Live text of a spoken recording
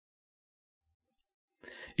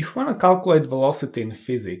If we want to calculate velocity in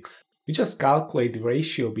physics, we just calculate the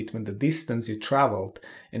ratio between the distance you traveled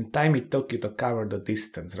and time it took you to cover the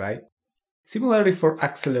distance, right? Similarly for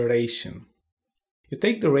acceleration. You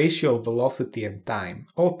take the ratio of velocity and time,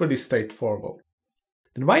 all pretty straightforward.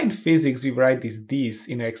 Then why in physics we write these d's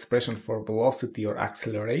in an expression for velocity or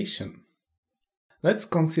acceleration? Let's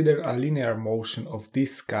consider a linear motion of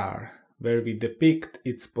this car, where we depict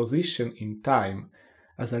its position in time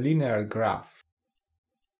as a linear graph.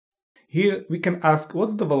 Here we can ask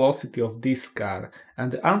what's the velocity of this car,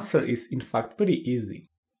 and the answer is in fact pretty easy.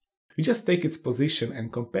 We just take its position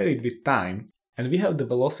and compare it with time, and we have the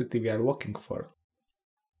velocity we are looking for.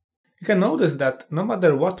 You can notice that no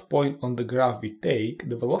matter what point on the graph we take,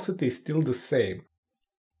 the velocity is still the same.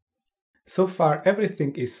 So far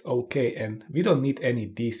everything is okay and we don't need any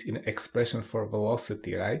d's in expression for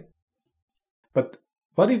velocity, right? But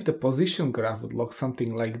what if the position graph would look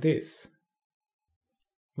something like this?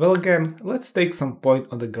 Well, again, let's take some point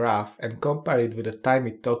on the graph and compare it with the time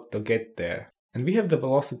it took to get there. And we have the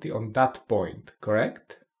velocity on that point,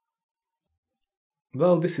 correct?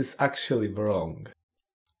 Well, this is actually wrong.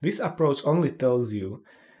 This approach only tells you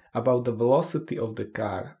about the velocity of the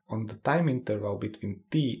car on the time interval between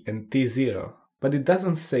t and t0, but it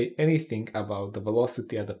doesn't say anything about the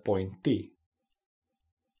velocity at the point t.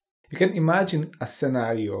 You can imagine a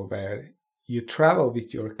scenario where you travel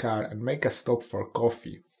with your car and make a stop for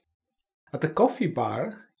coffee. At the coffee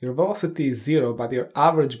bar, your velocity is 0, but your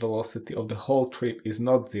average velocity of the whole trip is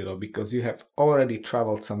not 0 because you have already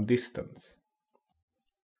traveled some distance.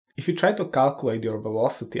 If you try to calculate your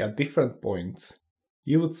velocity at different points,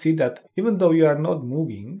 you would see that even though you are not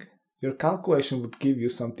moving, your calculation would give you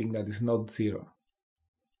something that is not 0.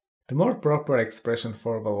 The more proper expression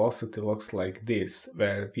for velocity looks like this,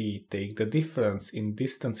 where we take the difference in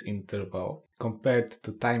distance interval compared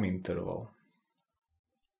to time interval.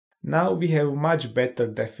 Now we have a much better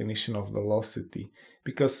definition of velocity,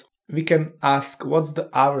 because we can ask what's the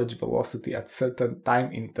average velocity at certain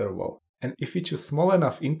time interval, and if we choose small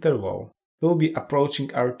enough interval, we'll be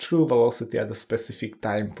approaching our true velocity at a specific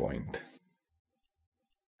time point.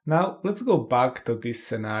 Now let's go back to this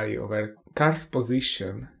scenario where car's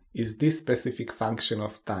position is this specific function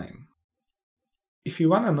of time. If you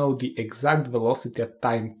want to know the exact velocity at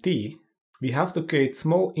time t, we have to create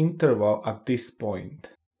small interval at this point.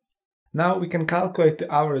 Now we can calculate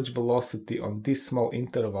the average velocity on this small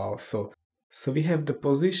interval, so we have the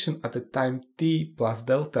position at the time t plus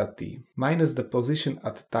delta t minus the position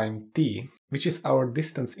at time t, which is our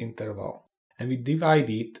distance interval, and we divide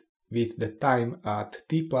it with the time at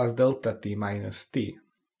t plus delta t minus t.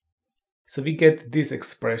 So we get this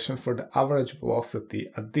expression for the average velocity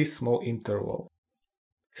at this small interval.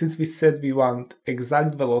 Since we said we want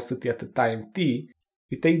exact velocity at the time t,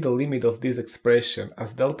 we take the limit of this expression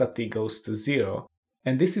as delta t goes to 0,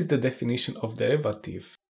 and this is the definition of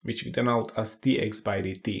derivative, which we denote as dx by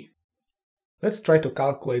dt. Let's try to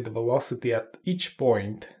calculate the velocity at each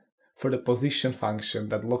point for the position function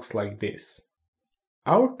that looks like this.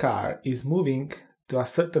 Our car is moving to a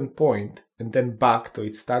certain point and then back to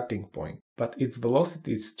its starting point, but its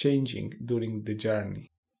velocity is changing during the journey.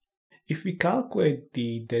 If we calculate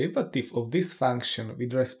the derivative of this function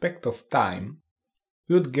with respect of time,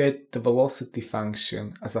 we would get the velocity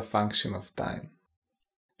function as a function of time.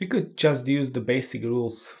 We could just use the basic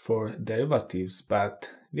rules for derivatives, but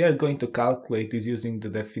we are going to calculate this using the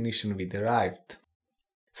definition we derived.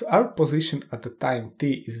 So our position at the time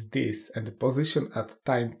t is this, and the position at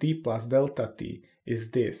time t plus delta t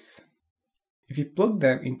is this. If we plug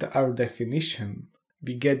them into our definition,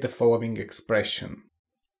 we get the following expression.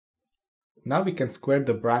 Now we can square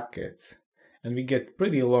the brackets, and we get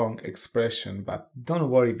pretty long expression, but don't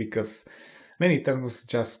worry because many terms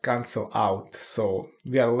just cancel out, so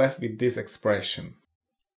we are left with this expression.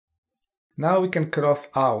 Now we can cross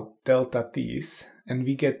out delta t's and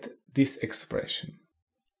we get this expression.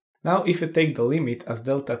 Now if we take the limit as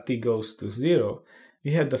delta t goes to 0,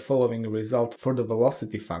 we have the following result for the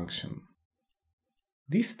velocity function.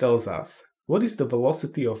 This tells us what is the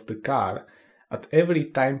velocity of the car at every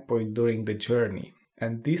time point during the journey,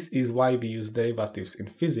 and this is why we use derivatives in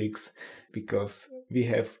physics, because we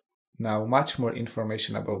have now much more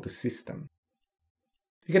information about the system.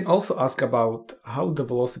 We can also ask about how the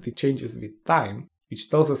velocity changes with time, which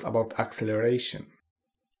tells us about acceleration.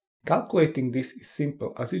 Calculating this is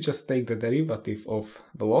simple, as you just take the derivative of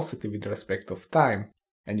velocity with respect of time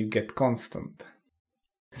and you get constant.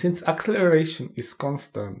 Since acceleration is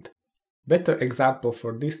constant, better example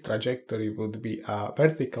for this trajectory would be a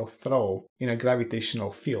vertical throw in a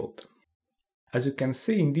gravitational field. As you can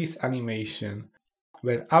see in this animation,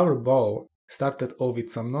 where our ball started off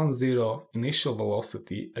with some non-zero initial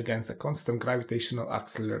velocity against a constant gravitational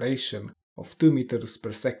acceleration of 2 meters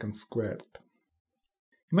per second squared.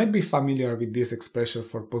 You might be familiar with this expression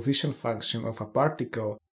for position function of a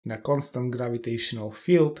particle in a constant gravitational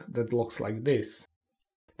field that looks like this.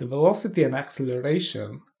 The velocity and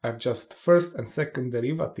acceleration are just first and second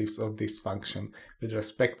derivatives of this function with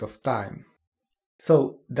respect of time.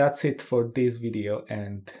 So that's it for this video,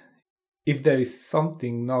 and if there is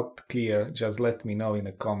something not clear, just let me know in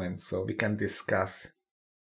the comments so we can discuss.